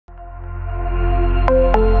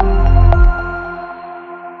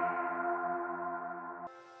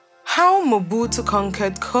Mobutu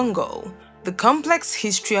conquered Congo, the complex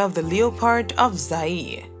history of the Leopard of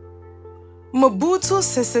Zaire. Mobutu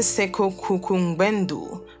Sese Seko Kuku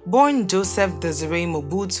Ngbendu, born Joseph Desiré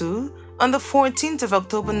Mobutu on the 14th of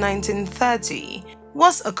October 1930,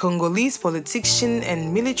 was a Congolese politician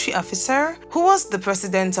and military officer who was the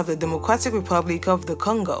president of the Democratic Republic of the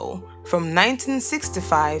Congo from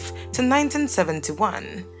 1965 to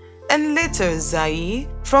 1971, and later Zaire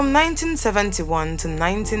from 1971 to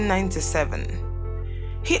 1997.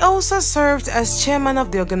 He also served as chairman of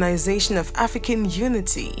the Organization of African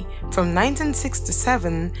Unity from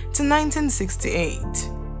 1967 to 1968.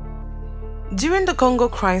 During the Congo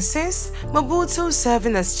crisis, Mobutu,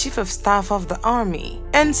 serving as chief of staff of the army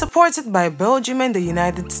and supported by Belgium and the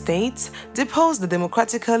United States, deposed the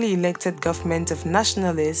democratically elected government of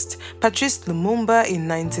nationalist Patrice Lumumba in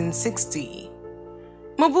 1960.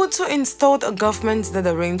 Mobutu installed a government that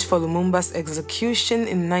arranged for Lumumba's execution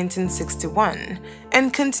in 1961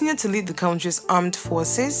 and continued to lead the country's armed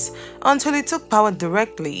forces until he took power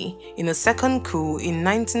directly in a second coup in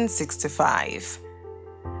 1965.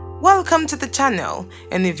 Welcome to the channel,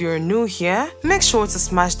 and if you're new here, make sure to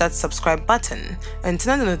smash that subscribe button and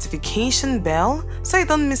turn on the notification bell so you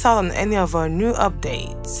don't miss out on any of our new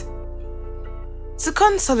updates. To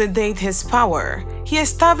consolidate his power, he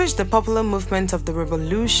established the Popular Movement of the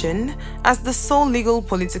Revolution as the sole legal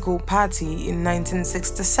political party in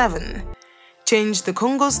 1967, changed the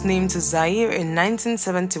Congo's name to Zaire in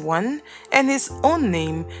 1971 and his own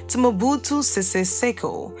name to Mobutu Sese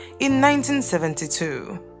Seko in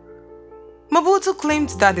 1972. Mobutu claimed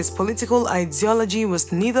that his political ideology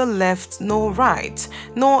was neither left nor right,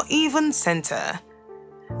 nor even center.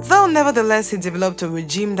 Though nevertheless he developed a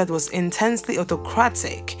regime that was intensely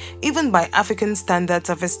autocratic, even by African standards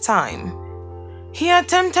of his time. He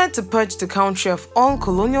attempted to purge the country of all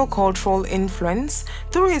colonial cultural influence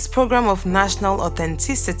through his program of national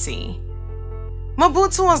authenticity.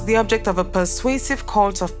 Mobutu was the object of a persuasive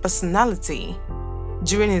cult of personality.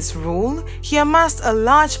 During his rule, he amassed a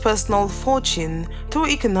large personal fortune through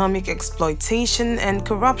economic exploitation and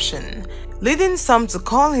corruption, leading some to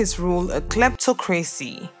call his rule a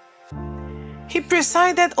kleptocracy. He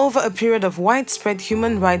presided over a period of widespread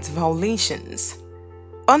human rights violations.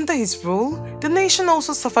 Under his rule, the nation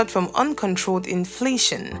also suffered from uncontrolled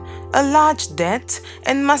inflation, a large debt,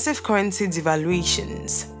 and massive currency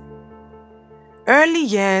devaluations. Early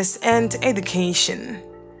years and education.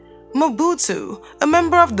 Mobutu, a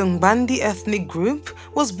member of the Ngbandi ethnic group,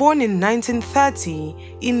 was born in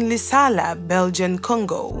 1930 in Lisala, Belgian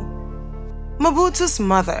Congo. Mobutu's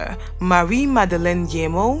mother, Marie-Madeleine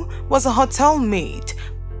Yemo, was a hotel maid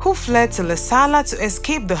who fled to Lisala to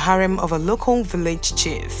escape the harem of a local village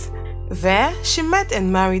chief. There, she met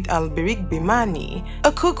and married Alberic Bimani,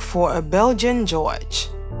 a cook for a Belgian George.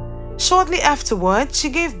 Shortly afterward, she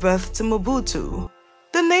gave birth to Mobutu.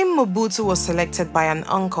 The name Mobutu was selected by an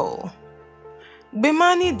uncle.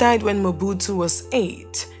 Bimani died when Mobutu was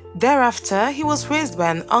 8. Thereafter, he was raised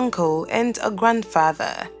by an uncle and a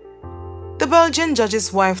grandfather. The Belgian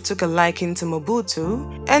judge's wife took a liking to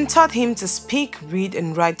Mobutu and taught him to speak, read,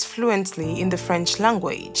 and write fluently in the French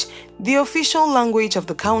language, the official language of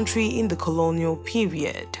the country in the colonial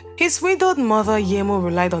period. His widowed mother Yemo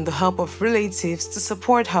relied on the help of relatives to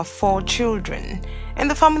support her 4 children, and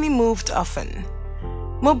the family moved often.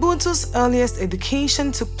 Mobutu's earliest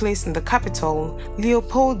education took place in the capital,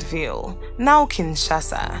 Leopoldville, now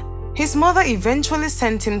Kinshasa. His mother eventually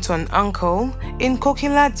sent him to an uncle in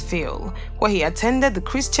Coquilhatville, where he attended the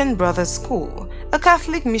Christian Brothers School, a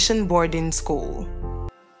Catholic mission boarding school.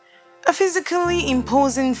 A physically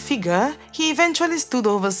imposing figure, he eventually stood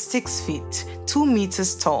over 6 feet, 2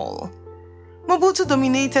 meters tall. Mobutu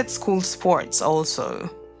dominated school sports also.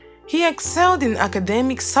 He excelled in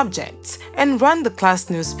academic subjects and ran the class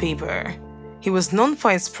newspaper. He was known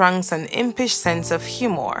for his pranks and impish sense of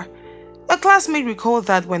humor. A classmate recalled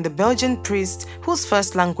that when the Belgian priest, whose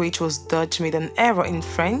first language was Dutch, made an error in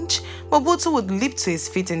French, Mobutu would leap to his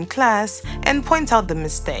feet in class and point out the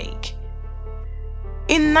mistake.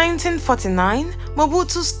 In 1949,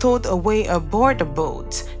 Mobutu stowed away aboard a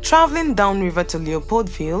boat, traveling downriver to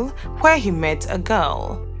Leopoldville, where he met a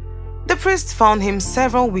girl. The priest found him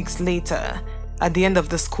several weeks later. At the end of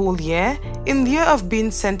the school year, in lieu of being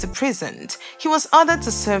sent to prison, he was ordered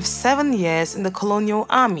to serve 7 years in the colonial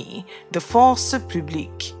army, the Force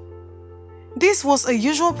Publique. This was a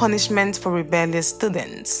usual punishment for rebellious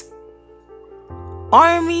students.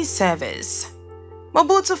 Army service.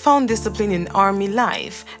 Mobutu found discipline in army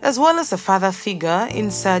life, as well as a father figure in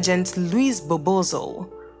Sergeant Louis Bobozo.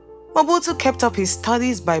 Mobutu kept up his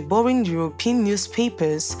studies by borrowing European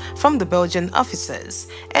newspapers from the Belgian officers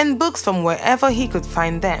and books from wherever he could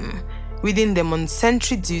find them, reading them on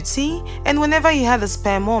sentry duty and whenever he had a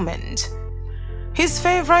spare moment. His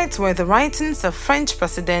favorites were the writings of French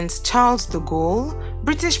President Charles de Gaulle,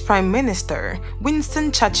 British Prime Minister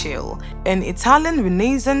Winston Churchill, and Italian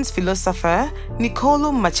Renaissance philosopher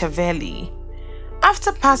Niccolò Machiavelli.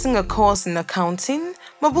 After passing a course in accounting,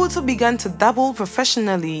 Mobutu began to dabble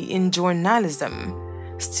professionally in journalism.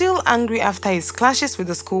 Still angry after his clashes with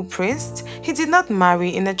the school priest, he did not marry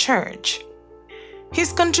in a church.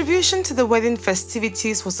 His contribution to the wedding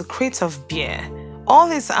festivities was a crate of beer, all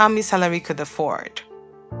his army salary could afford.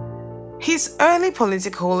 His early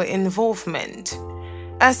political involvement.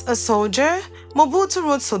 As a soldier, Mobutu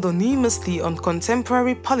wrote pseudonymously on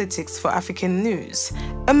contemporary politics for African News,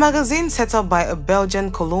 a magazine set up by a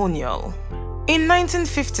Belgian colonial. In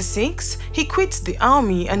 1956, he quit the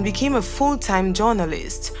army and became a full-time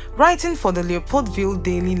journalist, writing for the Leopoldville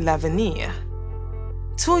daily L'Avenir.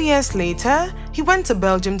 2 years later, he went to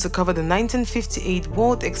Belgium to cover the 1958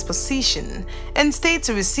 World Exposition and stayed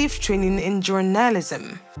to receive training in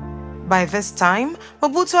journalism. By this time,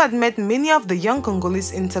 Mobutu had met many of the young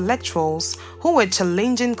Congolese intellectuals who were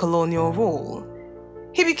challenging colonial rule.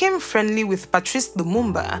 He became friendly with Patrice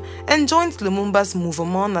Lumumba and joined Lumumba's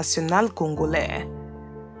Mouvement National Congolais.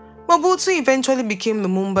 Mobutu eventually became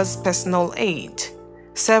Lumumba's personal aide.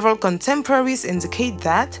 Several contemporaries indicate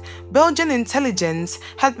that Belgian intelligence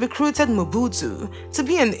had recruited Mobutu to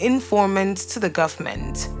be an informant to the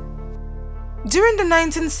government. During the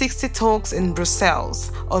 1960 talks in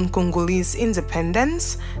Brussels on Congolese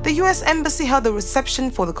independence, the US Embassy held a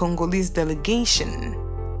reception for the Congolese delegation.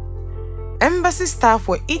 Embassy staff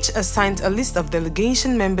were each assigned a list of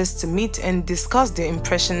delegation members to meet and discuss their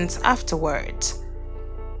impressions afterwards.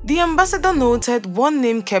 The ambassador noted one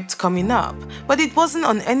name kept coming up, but it wasn't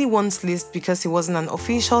on anyone's list because he wasn't an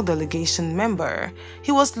official delegation member.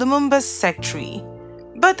 He was Lumumba's secretary.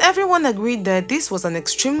 But everyone agreed that this was an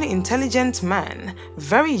extremely intelligent man,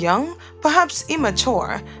 very young, perhaps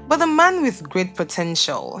immature, but a man with great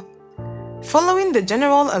potential. Following the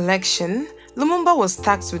general election, Lumumba was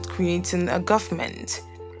tasked with creating a government.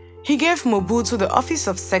 He gave Mobutu the office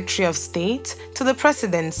of Secretary of State to the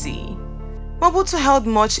presidency. Mobutu held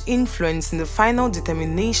much influence in the final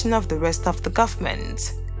determination of the rest of the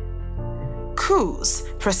government. Coups,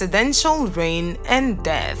 presidential reign, and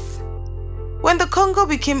death. When the Congo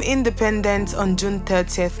became independent on June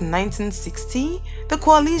 30, 1960, the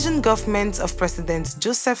coalition government of President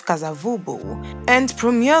Joseph Kasavubu and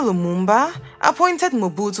Premier Lumumba appointed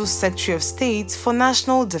Mobutu Secretary of State for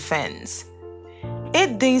National Defense.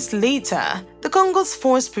 8 days later, the Congo's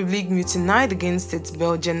Force Publique mutinied against its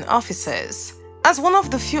Belgian officers. As one of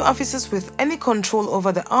the few officers with any control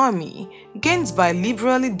over the army, gained by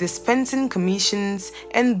liberally dispensing commissions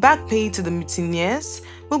and back pay to the mutineers,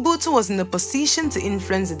 Mobutu was in a position to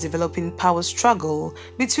influence the developing power struggle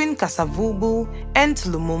between Kasavubu and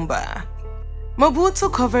Lumumba.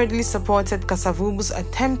 Mobutu covertly supported Kasavubu's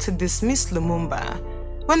attempt to dismiss Lumumba.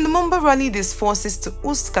 When Lumumba rallied his forces to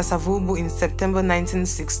oust Kasavubu in September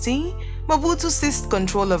 1960, Mobutu seized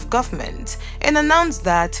control of government and announced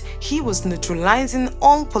that he was neutralizing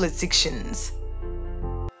all politicians.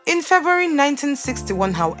 In February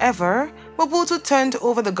 1961, however, Mobutu turned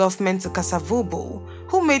over the government to Kasavubu,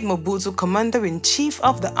 who made Mobutu Commander-in-Chief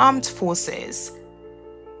of the Armed Forces.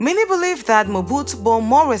 Many believe that Mobutu bore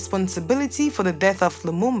more responsibility for the death of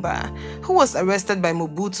Lumumba, who was arrested by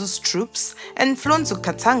Mobutu's troops and flown to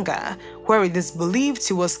Katanga, where it is believed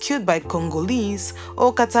he was killed by Congolese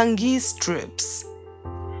or Katangese troops.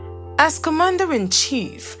 As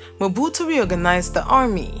Commander-in-Chief, Mobutu reorganized the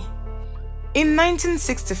army. In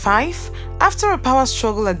 1965, after a power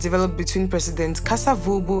struggle had developed between President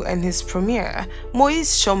Kasavubu and his premier,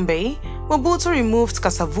 Moise Tshombe, Mobutu removed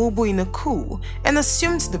Kasavubu in a coup and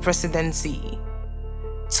assumed the presidency.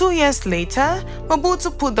 2 years later,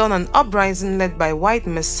 Mobutu put down an uprising led by white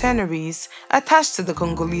mercenaries attached to the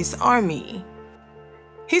Congolese army.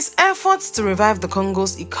 His efforts to revive the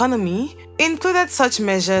Congo's economy included such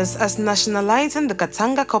measures as nationalizing the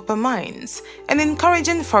Katanga copper mines and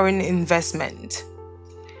encouraging foreign investment.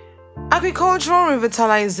 Agricultural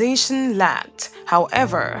revitalization lagged,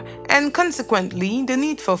 however, and consequently the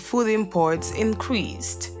need for food imports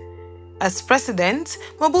increased. As president,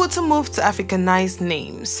 Mobutu moved to Africanized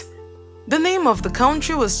names. The name of the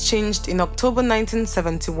country was changed in October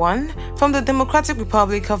 1971 from the Democratic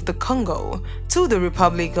Republic of the Congo to the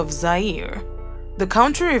Republic of Zaire. The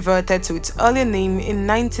country reverted to its earlier name in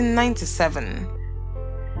 1997.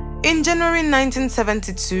 In January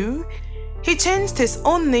 1972, He changed his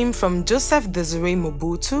own name from Joseph Desire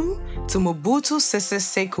Mobutu to Mobutu Sese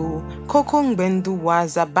Seko Koko Ngbendu wa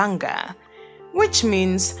Zabanga, which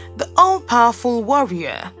means the all-powerful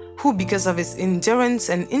warrior who, because of his endurance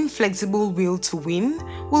and inflexible will to win,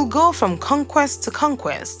 will go from conquest to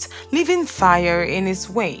conquest, leaving fire in his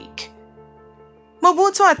wake.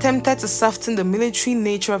 Mobutu attempted to soften the military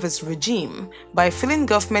nature of his regime by filling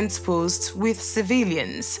government posts with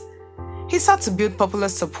civilians. He sought to build popular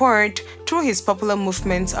support through his popular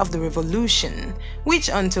movement of the revolution, which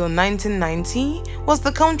until 1990 was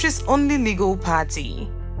the country's only legal party.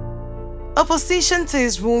 Opposition to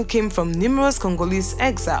his rule came from numerous Congolese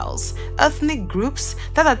exiles, ethnic groups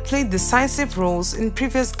that had played decisive roles in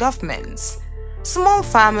previous governments, small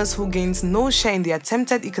farmers who gained no share in the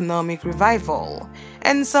attempted economic revival,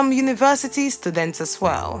 and some university students as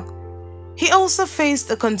well. He also faced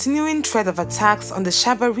a continuing threat of attacks on the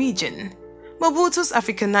Shaba region, Mobutu's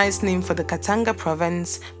Africanized name for the Katanga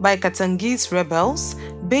province, by Katangese rebels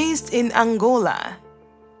based in Angola.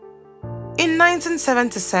 In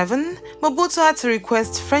 1977, Mobutu had to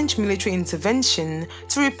request French military intervention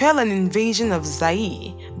to repel an invasion of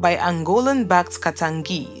Zaire by Angolan-backed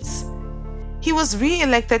Katangese. He was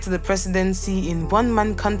re-elected to the presidency in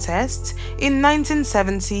one-man contest in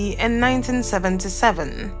 1970 and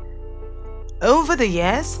 1977. Over the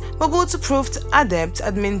years, Mobutu proved adept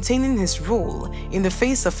at maintaining his rule in the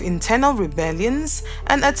face of internal rebellions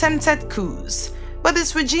and attempted coups, but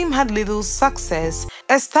his regime had little success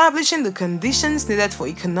establishing the conditions needed for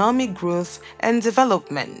economic growth and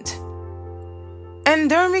development.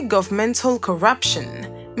 Endemic governmental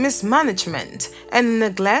corruption, mismanagement, and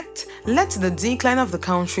neglect led to the decline of the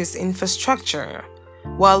country's infrastructure,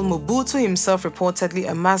 while Mobutu himself reportedly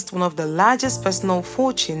amassed one of the largest personal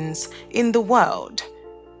fortunes in the world.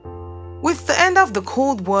 With the end of the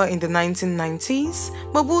Cold War in the 1990s,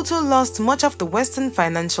 Mobutu lost much of the Western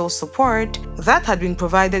financial support that had been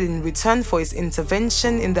provided in return for his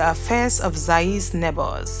intervention in the affairs of Zaire's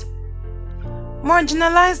neighbors.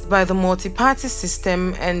 Marginalized by the multi-party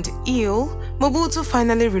system and ill, Mobutu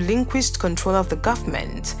finally relinquished control of the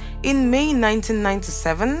government in May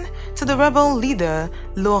 1997 to the rebel leader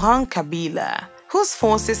Laurent Kabila, whose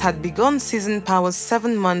forces had begun seizing power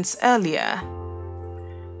 7 months earlier.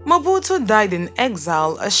 Mobutu died in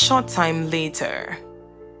exile a short time later.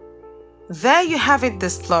 There you have it,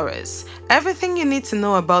 explorers. Everything you need to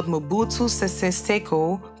know about Mobutu Sese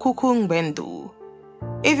Seko Koko Ngbendu.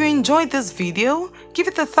 If you enjoyed this video, give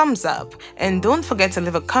it a thumbs up and don't forget to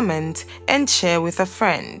leave a comment and share with a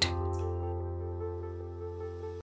friend.